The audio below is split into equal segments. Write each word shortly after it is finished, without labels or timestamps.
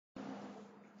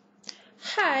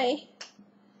Hi,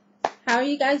 how are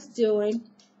you guys doing?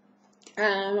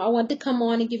 I want to come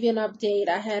on and give you an update.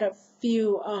 I had a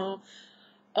few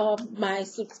of my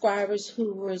subscribers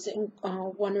who was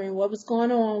wondering what was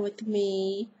going on with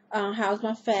me. How's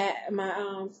my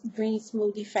green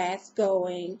smoothie fast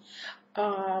going?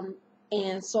 Um,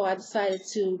 and so I decided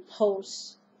to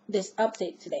post this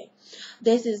update today.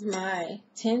 This is my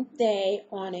 10th day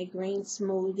on a green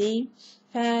smoothie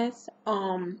fast.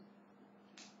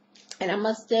 And I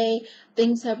must say,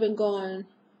 things have been going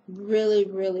really,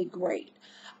 really great.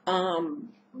 Um,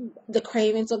 the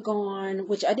cravings are gone,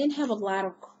 which I didn't have a lot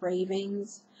of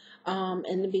cravings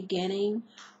in the beginning.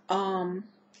 Um,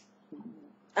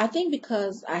 I think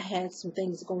because I had some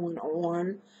things going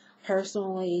on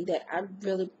personally that I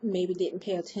really maybe didn't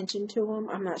pay attention to them.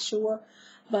 I'm not sure,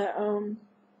 but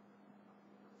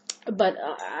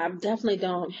I definitely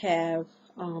don't have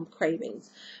cravings.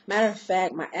 Matter of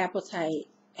fact, my appetite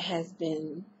has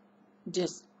been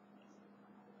just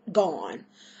gone.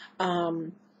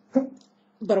 Um,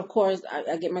 but of course,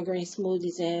 I get my green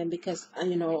smoothies in because I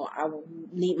will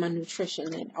need my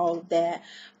nutrition and all of that.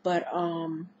 But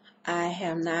I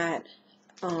have not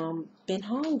been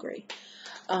hungry.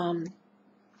 Um,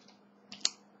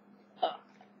 uh,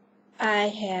 I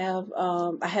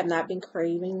have not been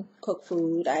craving cooked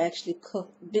food. I actually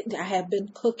I have been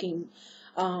cooking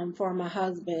for my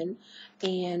husband,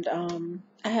 and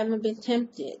I haven't been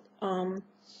tempted.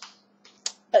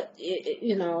 But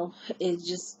it's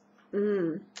just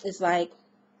it's like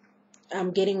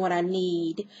I'm getting what I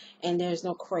need, and there's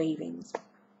no cravings.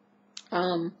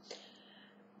 Um,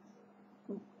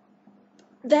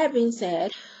 that being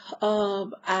said,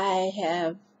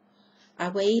 I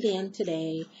weighed in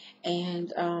today,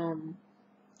 and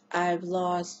I've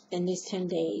lost in these 10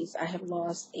 days. I have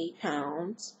lost 8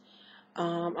 pounds.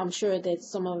 I'm sure that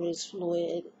some of it is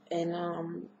fluid and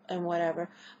whatever,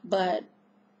 but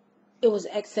it was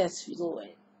excess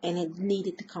fluid, and it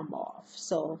needed to come off.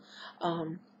 So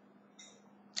um,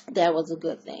 that was a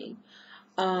good thing.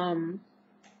 Um,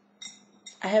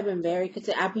 I have been very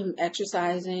consistent. I've been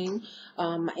exercising.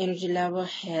 My energy level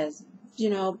has,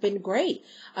 been great.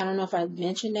 I don't know if I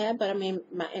mentioned that, but I mean,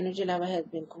 my energy level has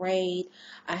been great.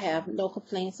 I have no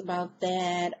complaints about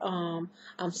that.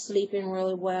 I'm sleeping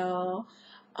really well.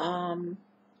 Um,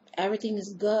 Everything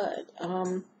is good.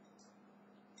 And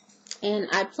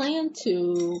I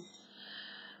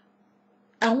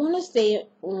want to stay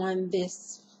on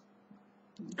this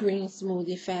green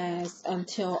smoothie fast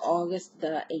until August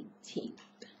the 18th.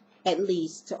 At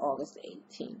least to August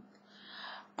 18th.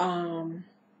 Um,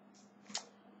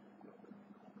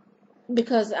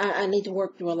 because I need to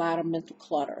work through a lot of mental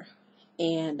clutter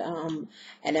and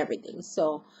everything.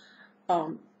 So,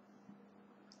 um,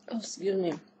 oh, excuse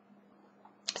me.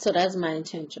 So that's my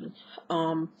intention.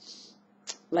 Um,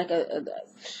 like I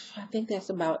think that's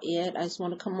about it. I just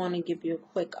want to come on and give you a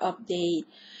quick update,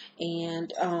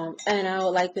 and I would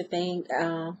like to thank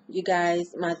you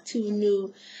guys, my 2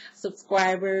 new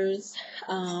subscribers.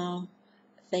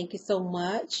 Thank you so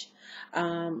much.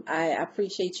 I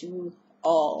appreciate you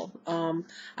all.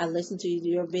 I listen to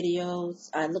your videos.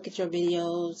 I look at your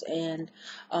videos,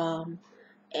 um,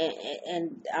 and,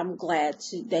 and I'm glad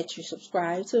that you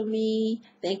subscribe to me.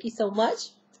 Thank you so much.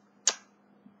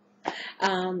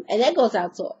 And that goes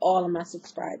out to all of my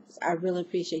subscribers. I really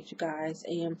appreciate you guys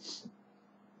and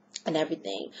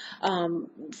everything.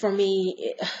 For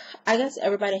me, I guess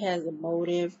everybody has a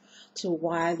motive to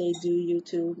why they do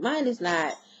YouTube. Mine is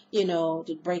not,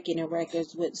 to break any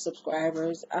records with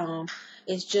subscribers.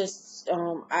 It's just,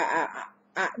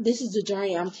 this is the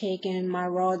journey I'm taking, my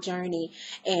raw journey,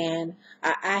 and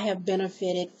I have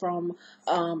benefited from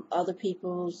other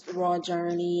people's raw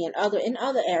journey and in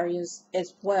other areas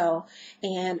as well.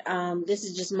 And this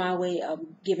is just my way of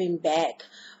giving back,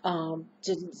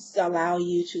 to allow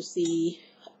you to see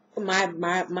my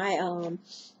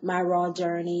raw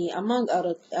journey, among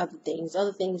other things.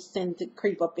 Other things tend to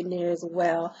creep up in there as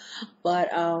well, but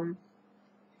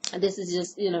this is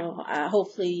just,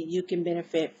 hopefully you can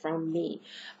benefit from me.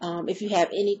 If you have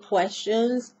any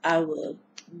questions, I will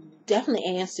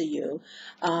definitely answer you.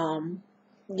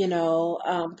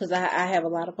 Because I have a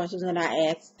lot of questions, and I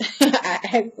ask I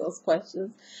ask those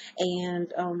questions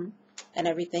and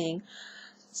everything.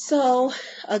 So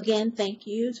again, thank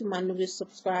you to my newest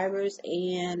subscribers,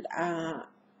 and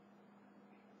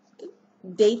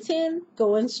day 10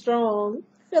 going strong,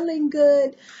 feeling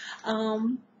good.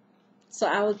 So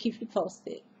I will keep you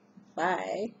posted.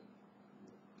 Bye.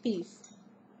 Peace.